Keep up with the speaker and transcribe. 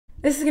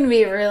This is going to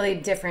be a really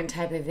different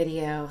type of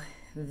video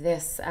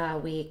this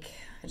week.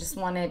 I just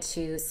wanted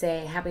to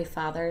say Happy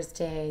Father's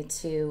Day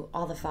to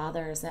all the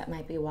fathers that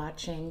might be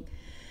watching.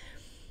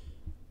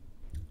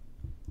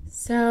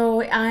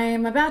 So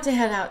I'm about to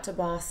head out to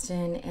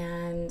Boston,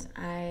 and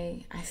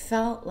I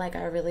felt like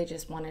I really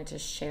just wanted to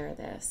share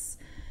this.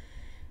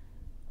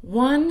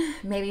 One,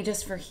 maybe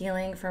just for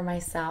healing for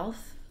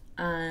myself,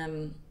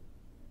 and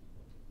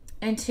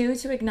two,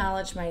 to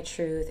acknowledge my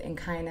truth and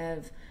kind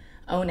of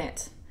own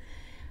it.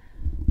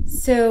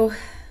 So,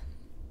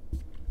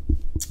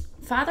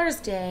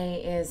 Father's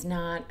Day is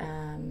not,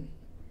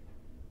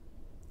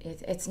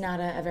 it's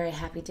not a very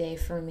happy day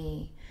for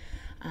me.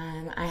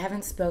 I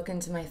haven't spoken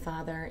to my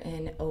father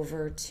in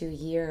over 2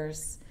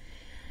 years,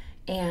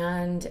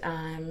 and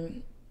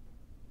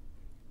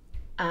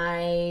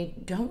I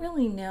don't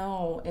really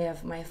know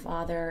if my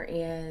father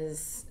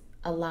is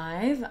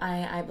alive.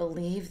 I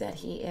believe that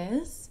he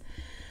is,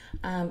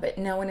 but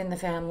no one in the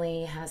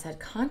family has had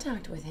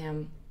contact with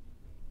him.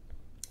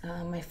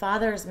 My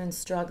father has been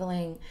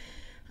struggling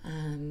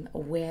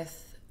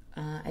with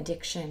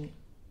addiction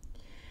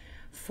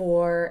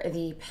for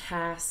the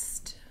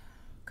past,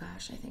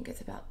 I think it's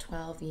about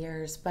 12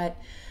 years. But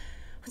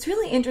what's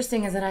really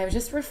interesting is that I was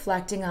just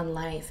reflecting on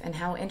life and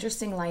how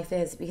interesting life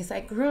is, because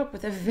I grew up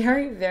with a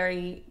very,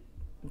 very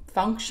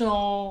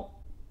functional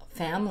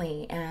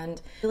family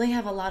and really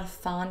have a lot of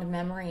fond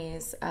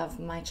memories of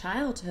my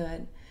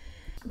childhood.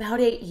 About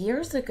 8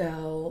 years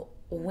ago,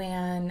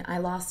 when I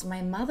lost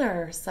my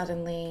mother,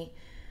 suddenly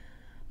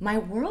my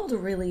world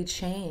really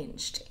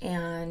changed.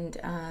 And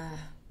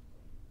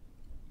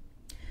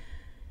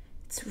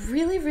it's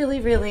really,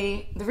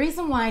 the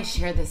reason why I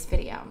share this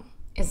video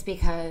is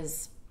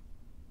because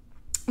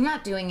I'm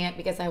not doing it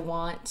because I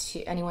want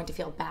anyone to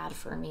feel bad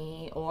for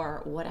me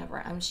or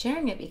whatever. I'm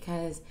sharing it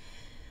because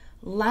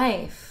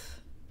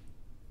life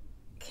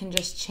can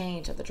just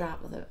change at the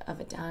drop of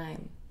a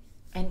dime.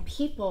 And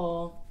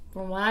people,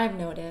 from what I've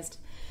noticed,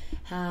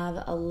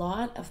 have a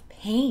lot of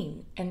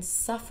pain and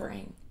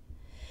suffering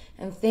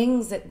and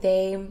things that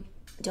they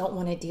don't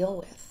want to deal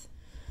with.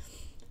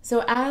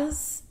 So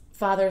as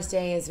Father's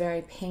Day is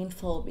very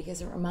painful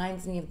because it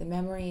reminds me of the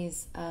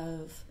memories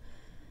of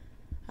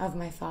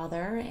my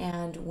father,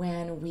 and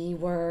when we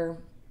were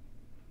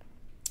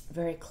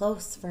very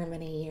close for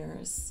many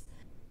years,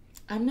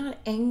 I'm not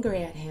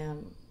angry at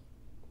him.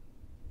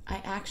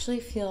 I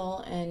actually feel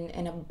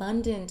an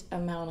abundant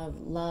amount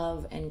of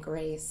love and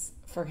grace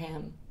for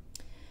him.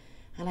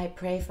 And I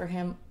pray for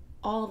him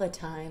all the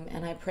time,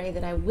 and I pray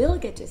that I will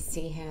get to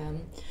see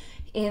him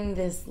in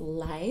this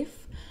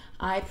life.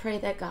 I pray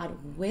that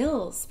God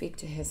will speak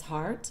to his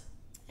heart,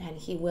 and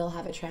he will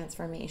have a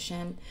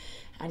transformation,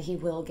 and he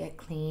will get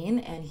clean,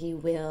 and he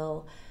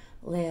will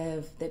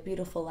live the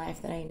beautiful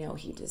life that I know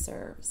he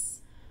deserves.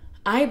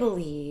 I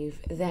believe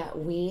that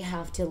we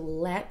have to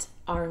let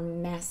our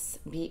mess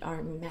be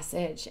our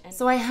message. And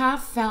so I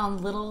have found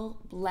little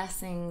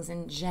blessings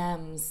and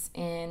gems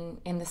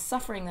in the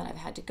suffering that I've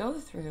had to go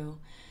through,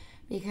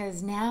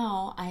 because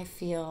now I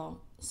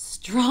feel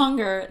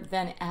stronger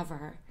than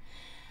ever.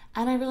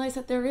 And I realize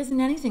that there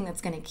isn't anything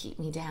that's going to keep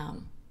me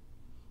down.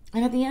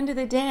 And at the end of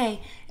the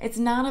day, it's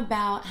not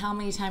about how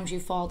many times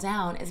you fall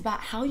down. It's about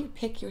how you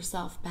pick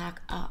yourself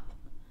back up.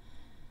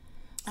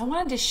 I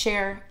wanted to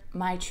share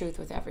my truth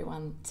with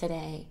everyone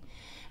today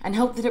and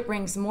hope that it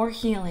brings more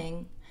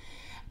healing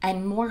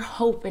and more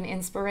hope and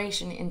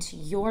inspiration into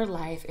your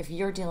life if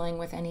you're dealing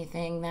with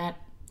anything that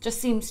just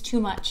seems too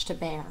much to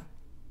bear.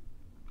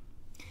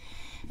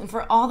 And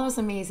for all those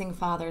amazing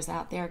fathers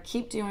out there,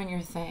 keep doing your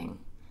thing.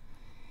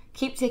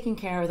 Keep taking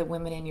care of the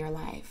women in your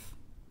life.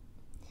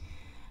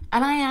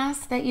 And I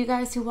ask that you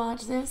guys who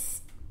watch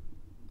this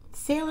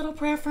say a little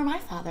prayer for my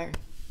father.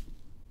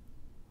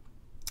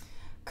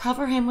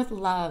 Cover him with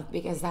love,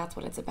 because that's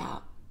what it's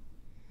about.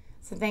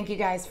 So thank you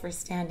guys for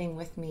standing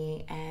with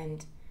me,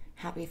 and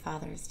happy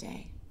Father's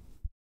Day.